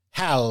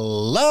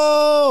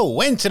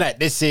Hello, Internet.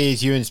 This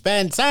is Ewan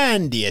Spence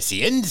and ESC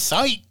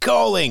Insight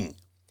calling.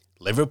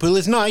 Liverpool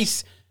is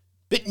nice,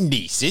 but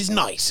Nice is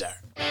nicer.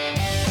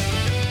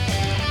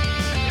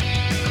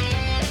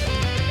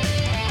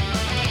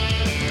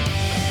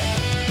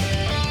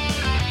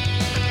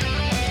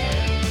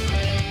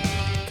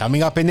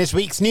 Coming up in this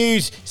week's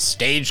news,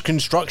 stage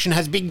construction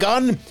has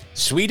begun,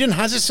 Sweden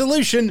has a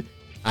solution,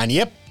 and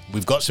yep,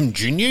 we've got some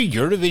junior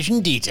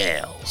Eurovision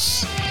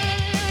details.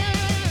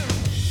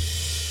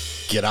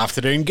 Good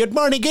afternoon, good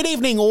morning, good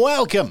evening,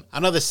 welcome.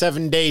 Another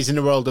 7 days in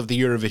the world of the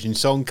Eurovision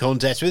Song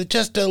Contest with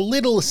just a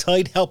little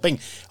side helping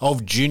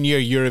of junior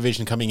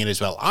Eurovision coming in as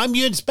well. I'm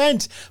Ewan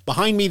Spence,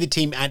 behind me the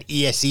team at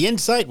ESC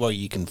Insight, where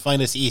you can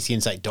find us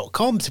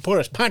escinsight.com, support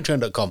us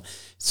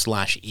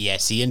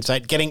patreon.com/ESC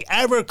Insight, getting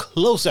ever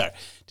closer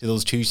to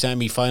those two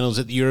semi-finals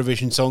at the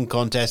Eurovision Song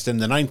Contest on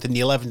the 9th and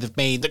the 11th of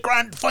May, the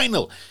grand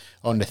final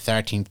on the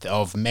 13th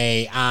of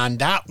May, and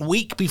that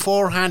week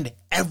beforehand,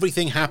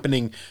 everything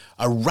happening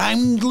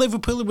around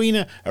Liverpool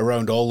Arena,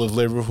 around all of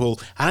Liverpool,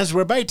 and as we're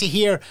about to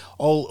hear,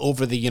 all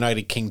over the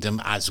United Kingdom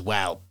as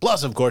well.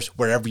 Plus, of course,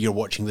 wherever you're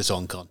watching the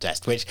song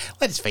contest, which,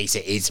 let's face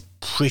it, is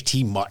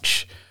pretty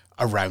much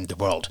around the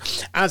world.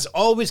 As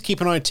always,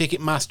 keep an eye on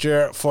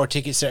Ticketmaster for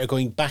tickets that are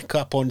going back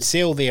up on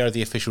sale. They are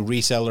the official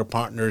reseller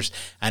partners,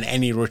 and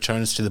any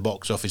returns to the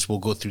box office will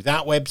go through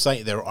that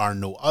website. There are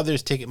no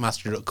others,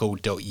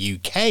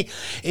 ticketmaster.co.uk.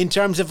 In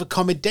terms of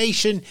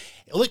accommodation,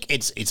 look,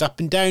 it's up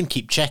and down.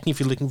 Keep checking if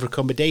you're looking for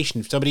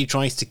accommodation. If somebody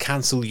tries to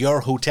cancel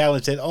your hotel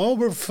and said, oh,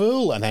 we're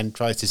full, and then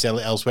tries to sell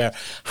it elsewhere,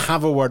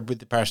 have a word with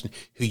the person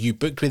who you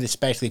booked with,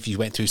 especially if you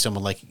went through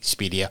someone like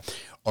Expedia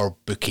or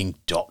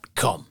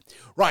Booking.com.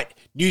 Right,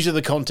 news of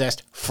the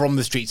contest from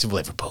the streets of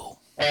Liverpool.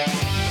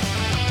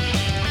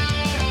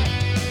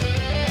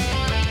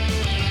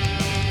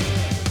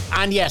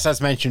 And yes, as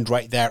mentioned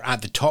right there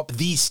at the top,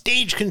 the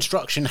stage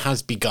construction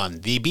has begun.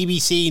 The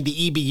BBC,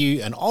 the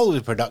EBU and all of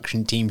the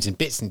production teams and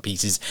bits and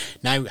pieces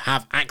now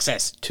have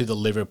access to the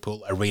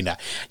Liverpool Arena.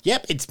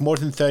 Yep, it's more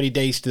than 30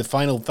 days to the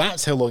final.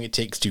 That's how long it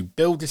takes to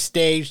build the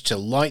stage, to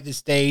light the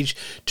stage,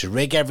 to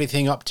rig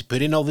everything up, to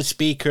put in all the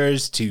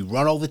speakers, to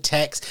run all the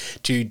techs,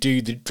 to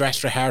do the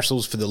dress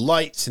rehearsals for the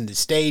lights and the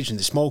stage and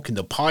the smoke and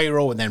the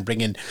pyro, and then bring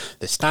in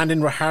the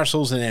stand-in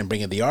rehearsals, and then bring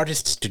in the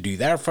artists to do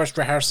their first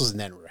rehearsals, and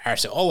then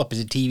rehearse it all up as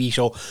a TV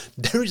show.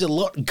 There's a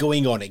lot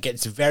going on. It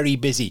gets very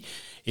busy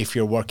if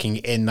you're working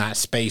in that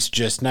space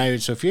just now.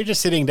 So if you're just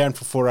sitting down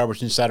for 4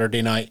 hours on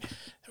Saturday night,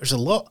 there's a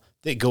lot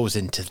that goes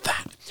into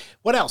that.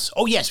 What else?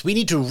 Oh yes, we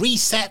need to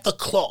reset the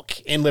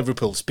clock in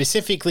Liverpool.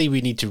 Specifically,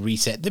 we need to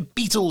reset the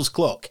Beatles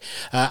clock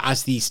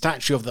as the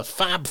statue of the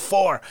Fab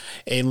Four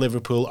in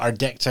Liverpool are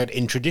decked out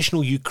in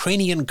traditional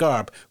Ukrainian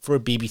garb for a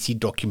BBC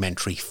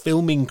documentary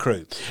filming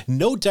crew.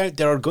 No doubt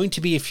there are going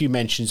to be a few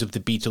mentions of the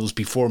Beatles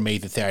before May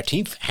the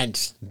 13th,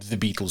 hence the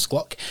Beatles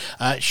clock.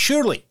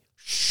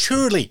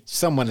 Surely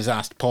someone has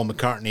asked Paul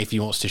McCartney if he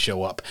wants to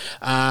show up.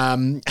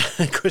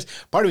 Because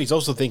part of me is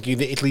also thinking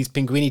that Italy's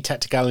Pinguini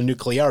Tatticale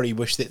Nucleari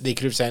wish that they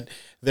could have sent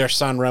their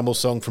San Remo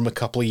song from a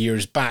couple of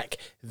years back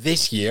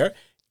this year,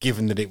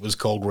 given that it was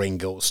called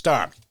Ringo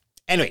Starr.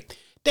 Anyway,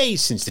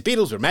 days since the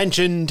Beatles were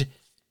mentioned,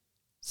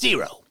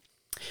 0.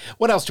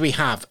 What else do we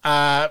have?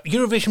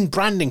 Eurovision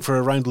branding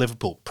for around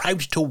Liverpool.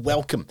 Proud to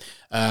welcome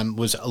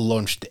was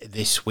launched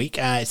this week.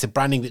 It's a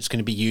branding that's going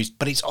to be used,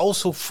 but it's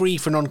also free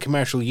for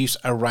non-commercial use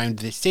around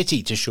the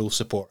city to show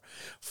support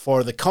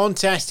for the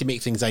contest, to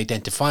make things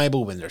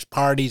identifiable when there's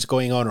parties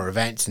going on or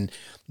events, and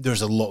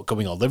there's a lot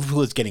going on.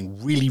 Liverpool is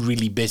getting really,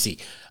 really busy.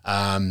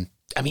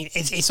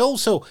 It's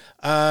also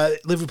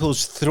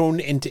Liverpool's thrown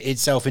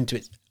itself into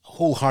it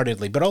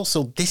wholeheartedly, but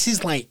also this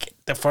is like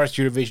the first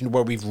Eurovision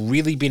where we've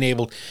really been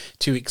able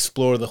to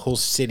explore the whole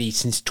city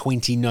since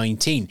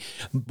 2019,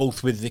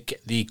 both with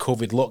the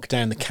COVID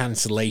lockdown, the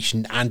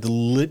cancellation, and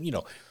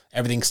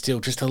everything's still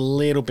just a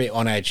little bit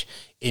on edge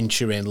in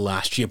Turin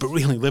last year. But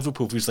really,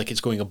 Liverpool feels like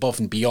it's going above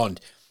and beyond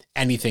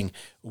anything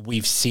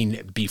we've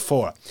seen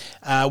before.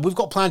 We've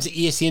got plans at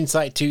ESC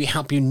Insight to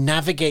help you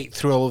navigate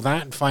through all of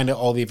that and find out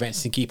all the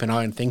events and keep an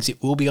eye on things.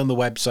 It will be on the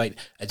website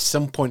at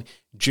some point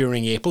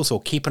during April, so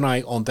keep an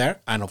eye on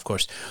there, and of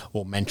course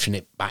we'll mention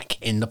it back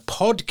in the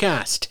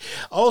podcast.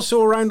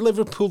 Also around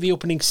Liverpool, the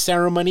opening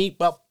ceremony,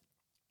 well,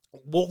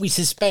 what we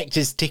suspect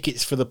is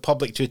tickets for the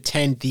public to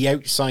attend the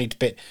outside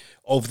bit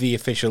of the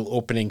official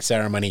opening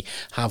ceremony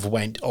have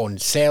went on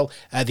sale.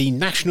 The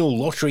National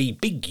Lottery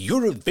Big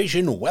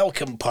Eurovision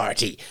Welcome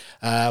Party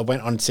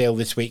went on sale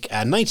this week.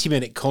 A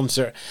 90-minute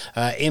concert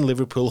in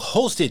Liverpool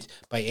hosted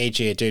by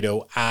AJ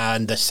Adudo,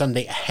 and the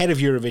Sunday ahead of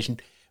Eurovision,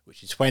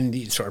 which is when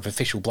the sort of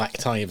official black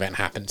tie event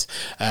happens,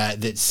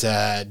 that's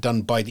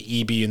done by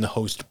the EB and the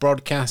host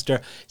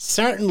broadcaster.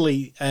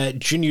 Certainly,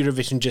 Junior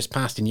Eurovision just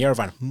passed in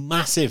Yerevan.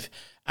 Massive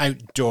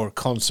outdoor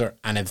concert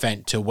and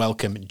event to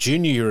welcome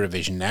Junior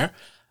Eurovision there.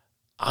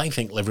 I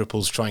think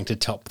Liverpool's trying to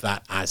top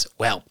that as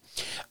well.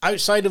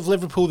 Outside of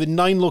Liverpool, the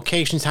 9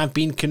 locations have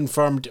been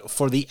confirmed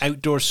for the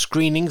outdoor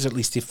screenings, at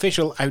least the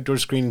official outdoor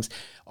screenings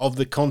of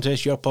the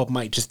contest. Your pub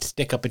might just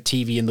stick up a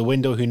TV in the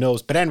window, who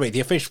knows. But anyway, the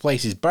official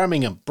places: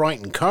 Birmingham,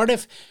 Brighton,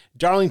 Cardiff,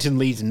 Darlington,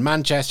 Leeds and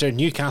Manchester,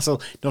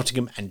 Newcastle,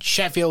 Nottingham and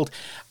Sheffield,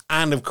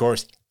 and of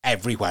course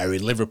everywhere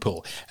in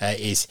Liverpool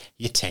is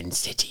your 10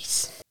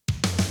 cities.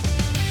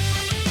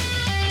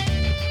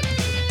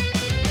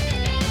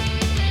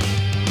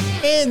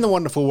 In the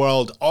wonderful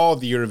world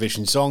of the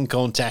Eurovision Song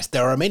Contest,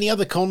 there are many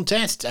other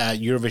contests.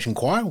 Eurovision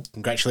Choir,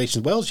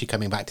 congratulations Wales, you're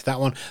coming back to that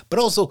one, but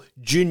also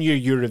Junior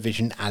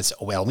Eurovision as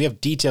well. We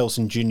have details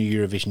on Junior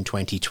Eurovision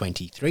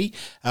 2023.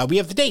 We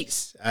have the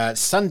dates.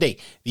 Sunday,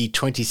 the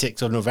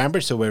 26th of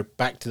November, so we're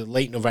back to the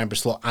late November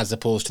slot as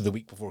opposed to the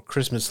week before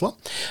Christmas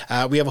slot.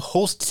 We have a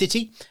host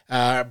city.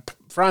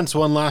 France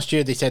won last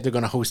year. They said they're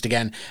going to host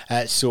again.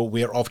 So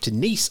we're off to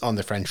Nice on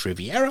the French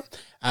Riviera.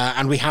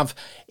 And we have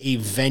a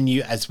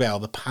venue as well,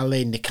 the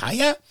Palais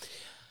Nicaea.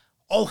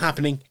 All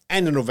happening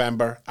end of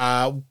November.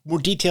 More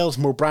details,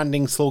 more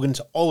branding, slogans,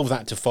 all of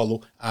that to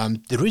follow.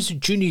 There is a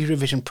Junior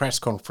Eurovision press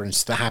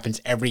conference that happens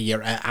every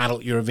year at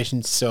Adult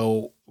Eurovision.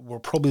 So we're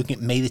probably looking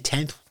at May the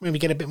 10th. Maybe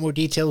get a bit more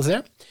details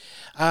there.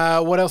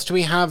 What else do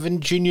we have in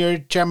Junior?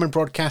 German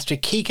broadcaster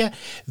Kika.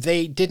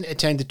 They didn't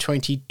attend the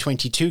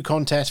 2022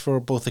 contest for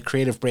both the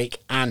creative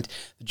break, and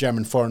the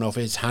German Foreign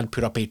Office had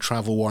put up a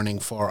travel warning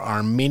for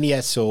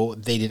Armenia, so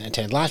they didn't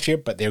attend last year,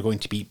 but they're going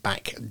to be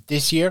back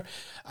this year.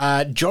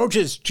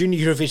 Georgia's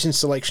Junior Eurovision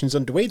selections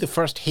underway. The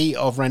first heat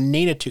of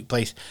Ranena took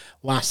place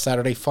last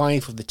Saturday.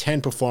 5 of the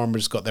 10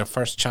 performers got their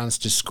first chance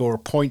to score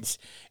points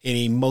in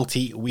a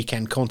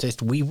multi-weekend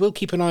contest. We will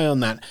keep an eye on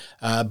that,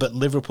 but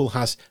Liverpool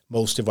has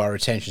most of our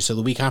attention. So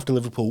the week after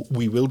Liverpool,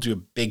 we will do a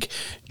big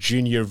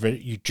Junior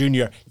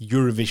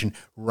Eurovision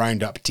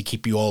roundup to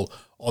keep you all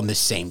on the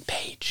same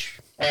page.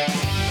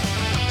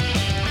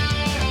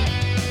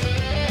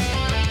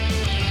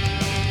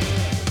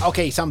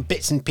 Okay, some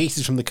bits and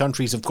pieces from the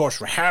countries. Of course,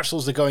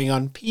 rehearsals are going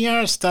on.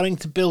 PR is starting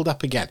to build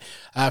up again.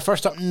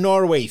 First up,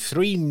 Norway.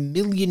 3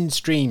 million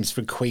streams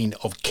for Queen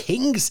of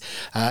Kings.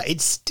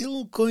 It's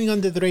still going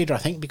under the radar, I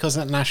think, because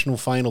that national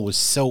final was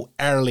so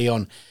early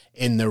on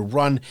in the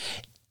run.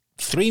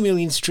 3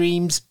 million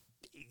streams.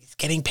 It's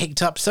getting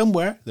picked up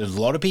somewhere. There's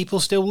a lot of people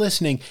still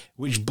listening,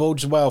 which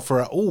bodes well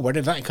for where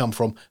did that come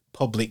from?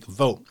 Public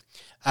vote.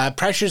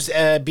 Pressure's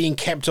being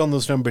kept on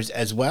those numbers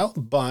as well,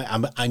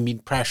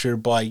 pressure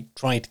by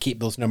trying to keep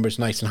those numbers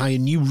nice and high. A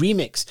new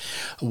remix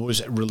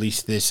was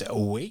released this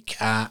week.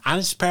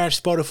 As per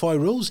Spotify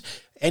rules,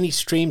 any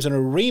streams on a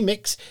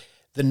remix,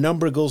 the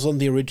number goes on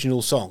the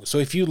original song. So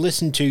if you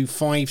listen to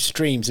 5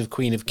 streams of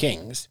Queen of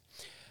Kings,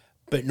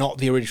 but not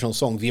the original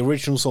song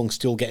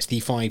still gets the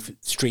 5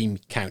 stream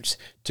counts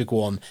to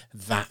go on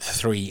that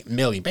 3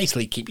 million.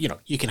 Basically,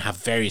 you can have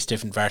various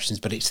different versions,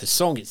 but it's the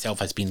song itself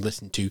has been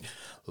listened to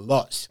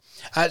lots.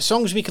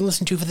 Songs we can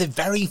listen to for the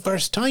very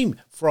first time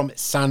from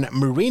San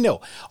Marino.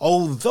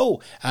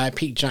 Although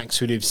Pete Jacks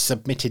would have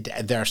submitted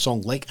their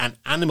song Like an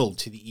Animal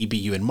to the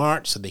EBU in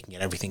March, so they can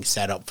get everything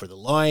set up for the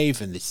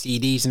live and the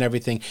CDs and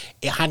everything,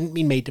 it hadn't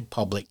been made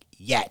public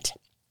yet.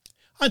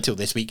 Until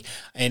this week,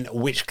 in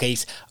which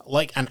case,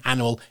 Like an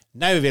Animal,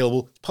 now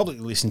available,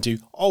 publicly listened to,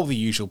 all the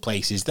usual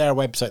places, their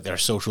website, their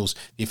socials,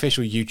 the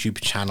official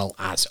YouTube channel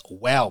as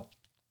well.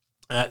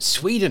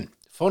 Sweden,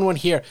 fun one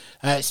here,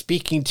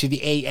 speaking to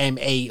the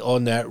AMA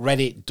on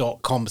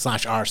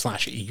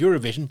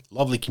reddit.com/r/Eurovision,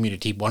 lovely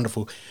community,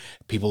 wonderful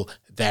people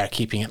there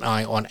keeping an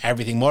eye on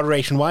everything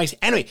moderation-wise.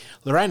 Anyway,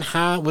 Lorraine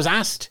was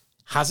asked,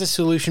 has a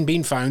solution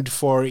been found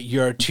for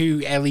your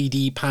 2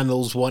 LED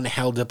panels, one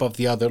held above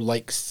the other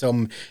like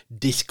some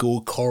disco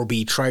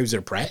Corby trouser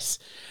press?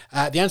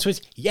 The answer is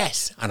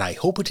yes, and I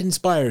hope it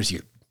inspires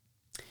you.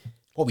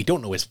 What we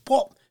don't know is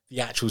what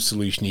the actual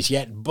solution is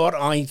yet, but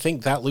I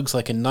think that looks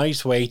like a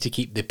nice way to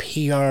keep the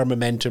PR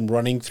momentum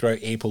running throughout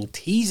April,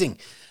 teasing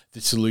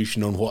the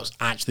solution on what's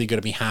actually going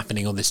to be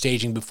happening on the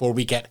staging before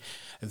we get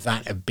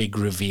that big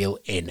reveal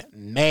in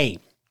May.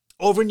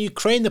 Over in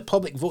Ukraine, the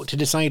public vote to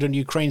decide on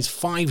Ukraine's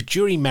 5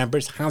 jury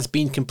members has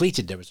been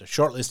completed. There was a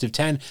short list of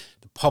 10.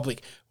 The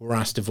public were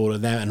asked to vote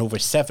on them, and over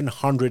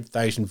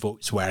 700,000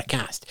 votes were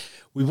cast.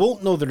 We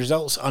won't know the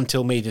results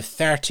until May the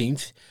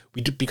 13th,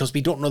 because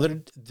we don't know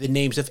the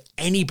names of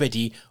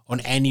anybody on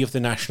any of the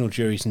national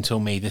juries until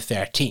May the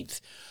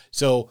 13th.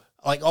 So,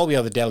 like all the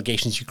other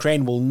delegations,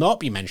 Ukraine will not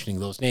be mentioning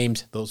those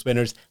names, those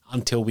winners,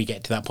 until we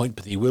get to that point,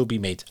 but they will be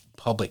made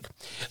public.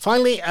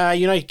 Finally,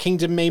 United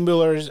Kingdom Mae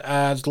Muller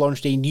has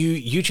launched a new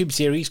YouTube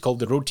series called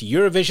The Road to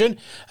Eurovision.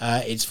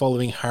 It's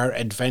following her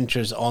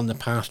adventures on the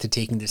path to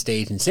taking the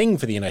stage and singing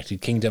for the United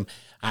Kingdom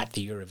at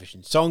the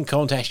Eurovision Song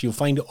Contest. You'll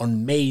find it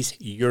on Mae's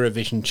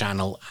Eurovision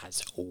channel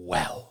as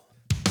well.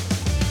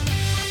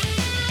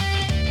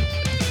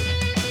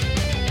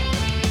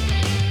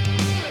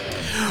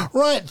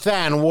 Right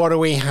then, what do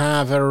we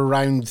have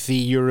around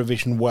the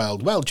Eurovision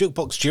world? Well,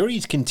 Jukebox Jury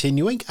is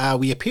continuing.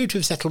 We appear to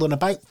have settled on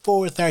about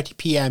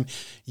 4:30pm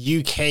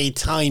UK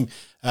time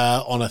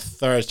on a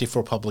Thursday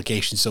for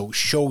publication. So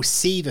Show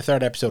C, the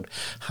 3rd episode,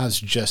 has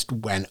just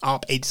went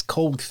up. It's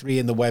called 3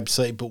 in the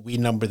website, but we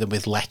number them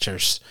with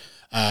letters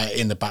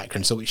in the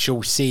background. So it's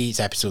Show C, it's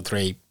episode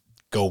 3.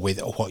 go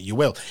with what you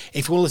will.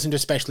 If you want to listen to a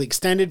specially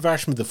extended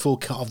version with the full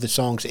cut of the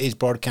songs, it is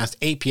broadcast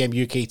 8 p.m.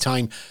 UK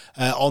time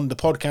on the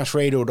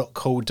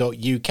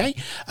podcastradio.co.uk.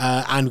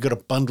 And we've got a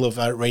bundle of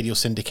radio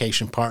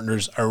syndication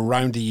partners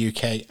around the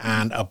UK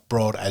and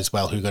abroad as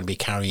well who are going to be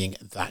carrying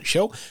that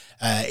show.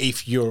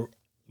 If you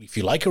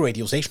like a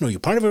radio station or you're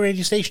part of a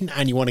radio station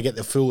and you want to get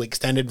the full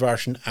extended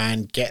version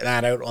and get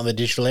that out on the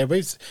digital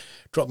airwaves,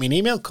 drop me an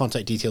email,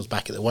 contact details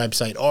back at the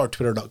website or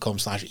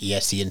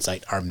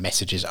twitter.com/ESCinsight. Our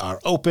messages are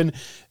open,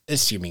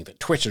 assuming that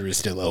Twitter is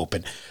still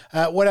open.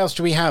 What else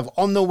do we have?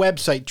 On the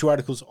website, 2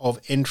 articles of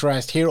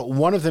interest here.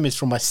 One of them is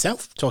from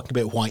myself, talking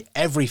about why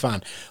every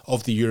fan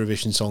of the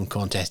Eurovision Song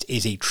Contest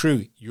is a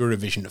true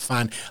Eurovision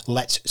fan.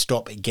 Let's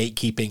stop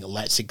gatekeeping.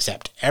 Let's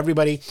accept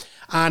everybody.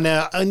 And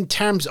in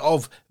terms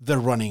of the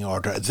running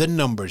order, the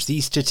numbers,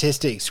 these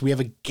statistics, we have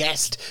a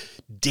guest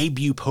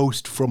debut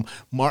post from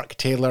Mark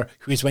Taylor,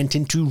 who has went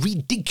into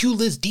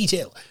ridiculous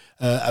detail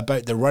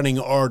about the running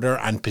order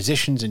and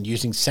positions and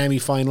using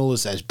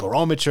semi-finals as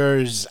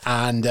barometers.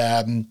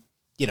 And,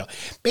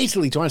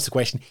 basically to answer the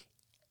question,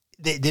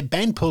 the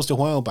Ben posted a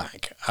while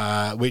back,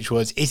 which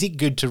was, is it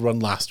good to run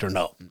last or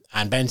not?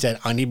 And Ben said,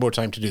 I need more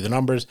time to do the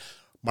numbers.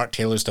 Mark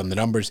Taylor's done the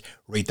numbers.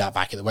 Read that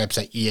back at the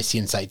website,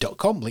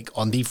 escinsight.com, link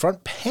on the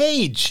front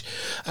page.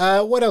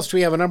 What else do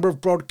we have? A number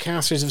of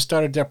broadcasters have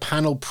started their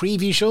panel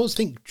preview shows.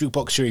 Think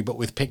Jukebox Jury, but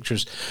with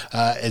pictures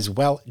as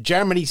well.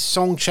 Germany's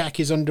Song Check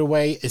is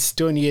underway.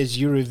 Estonia's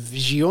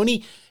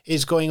Eurovisioni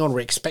is going on. We're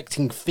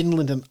expecting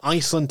Finland and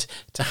Iceland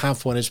to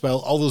have one as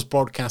well. All those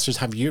broadcasters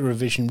have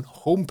Eurovision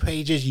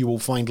homepages. You will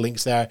find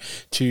links there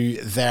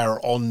to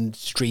their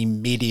on-stream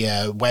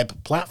media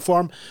web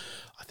platform.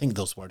 I think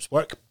those words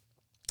work.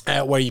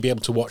 Where you'll be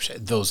able to watch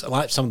those.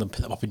 Some of them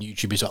put them up on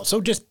YouTube as well.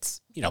 So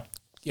just,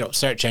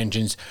 search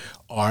engines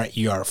are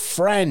your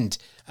friend.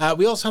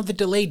 We also have the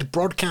delayed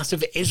broadcast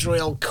of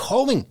Israel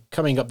Calling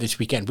coming up this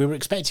weekend. We were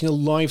expecting a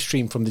live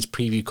stream from this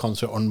preview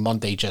concert on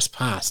Monday just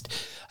past.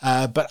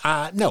 But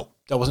no,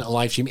 that wasn't a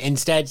live stream.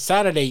 Instead,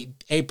 Saturday,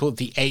 April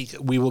the 8th,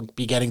 we will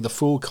be getting the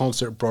full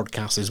concert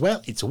broadcast as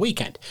well. It's a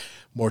weekend.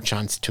 More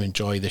chance to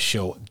enjoy the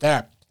show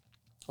there.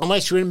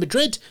 Unless you're in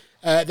Madrid,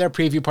 their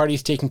preview party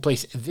is taking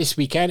place this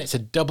weekend. It's a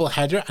double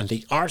header and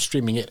they are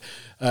streaming it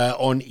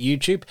on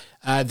YouTube.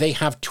 They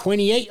have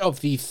 28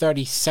 of the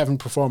 37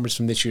 performers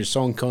from this year's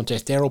song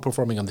contest. They're all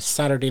performing on the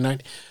Saturday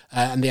night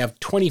and they have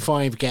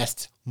 25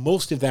 guests.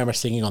 Most of them are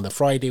singing on the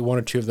Friday. 1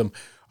 or 2 of them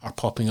are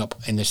popping up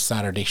in the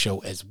Saturday show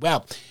as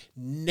well.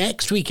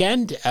 Next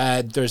weekend,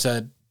 there's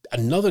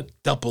another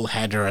double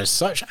header as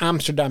such.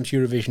 Amsterdam's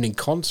Eurovision in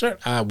Concert,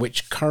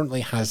 which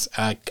currently has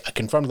a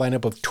confirmed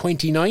lineup of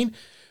 29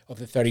 of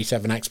the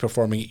 37 acts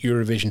performing at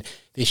Eurovision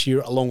this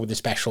year, along with a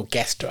special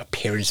guest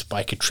appearance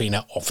by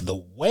Katrina of the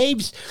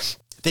Waves.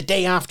 The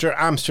day after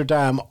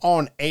Amsterdam,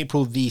 on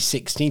April the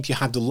 16th, you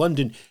have the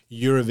London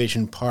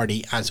Eurovision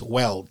party as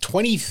well.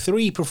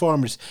 23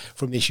 performers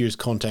from this year's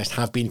contest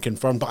have been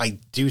confirmed, but I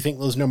do think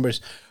those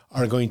numbers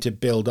are going to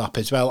build up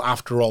as well.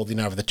 After all, they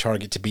now have the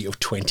target to beat of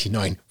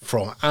 29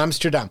 from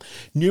Amsterdam.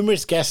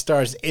 Numerous guest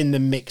stars in the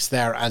mix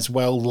there as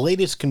well. The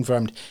latest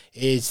confirmed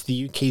is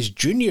the UK's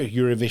junior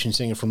Eurovision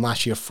singer from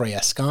last year,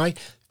 Freya Sky.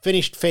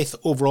 Finished 5th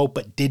overall,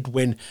 but did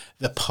win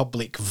the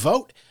public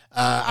vote.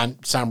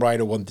 And Sam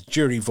Ryder won the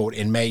jury vote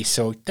in May.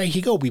 So there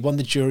you go. We won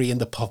the jury and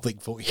the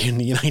public vote here in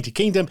the United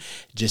Kingdom.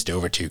 Just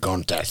over 2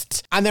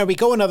 contests. And there we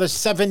go. Another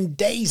 7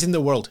 days in the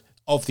world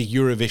of the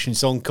Eurovision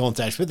Song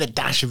Contest, with a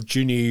dash of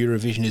Junior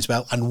Eurovision as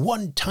well, and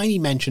one tiny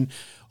mention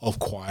of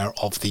Choir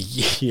of the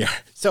Year.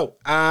 So,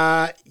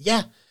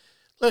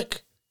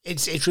 look,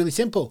 it's really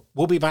simple.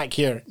 We'll be back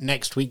here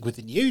next week with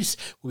the news.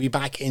 We'll be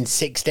back in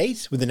 6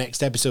 days with the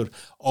next episode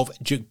of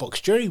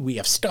Jukebox Jury. We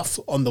have stuff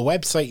on the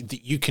website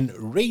that you can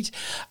read,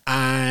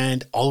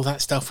 and all of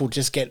that stuff will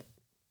just get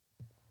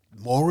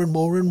more and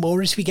more and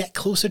more as we get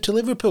closer to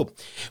Liverpool.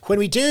 When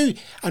we do,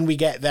 and we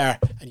get there,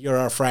 and you're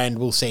our friend,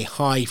 we'll say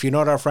hi. If you're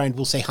not our friend,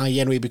 we'll say hi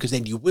anyway, because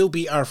then you will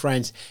be our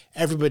friends.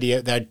 Everybody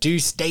out there, do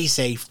stay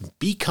safe,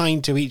 be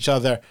kind to each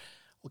other.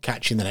 We'll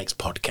catch you in the next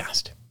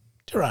podcast.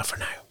 Ta-ra for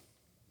now.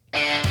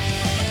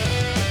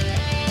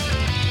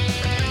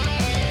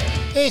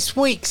 This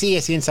week's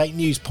ESC Insight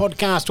News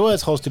podcast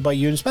was hosted by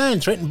Ewan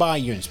Spence, written by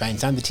Ewan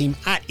Spence and the team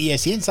at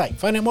ESC Insight.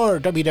 Find out more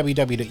at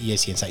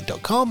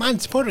www.escinsight.com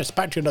and support us at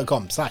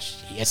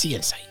patreon.com/ESC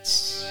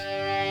Insights.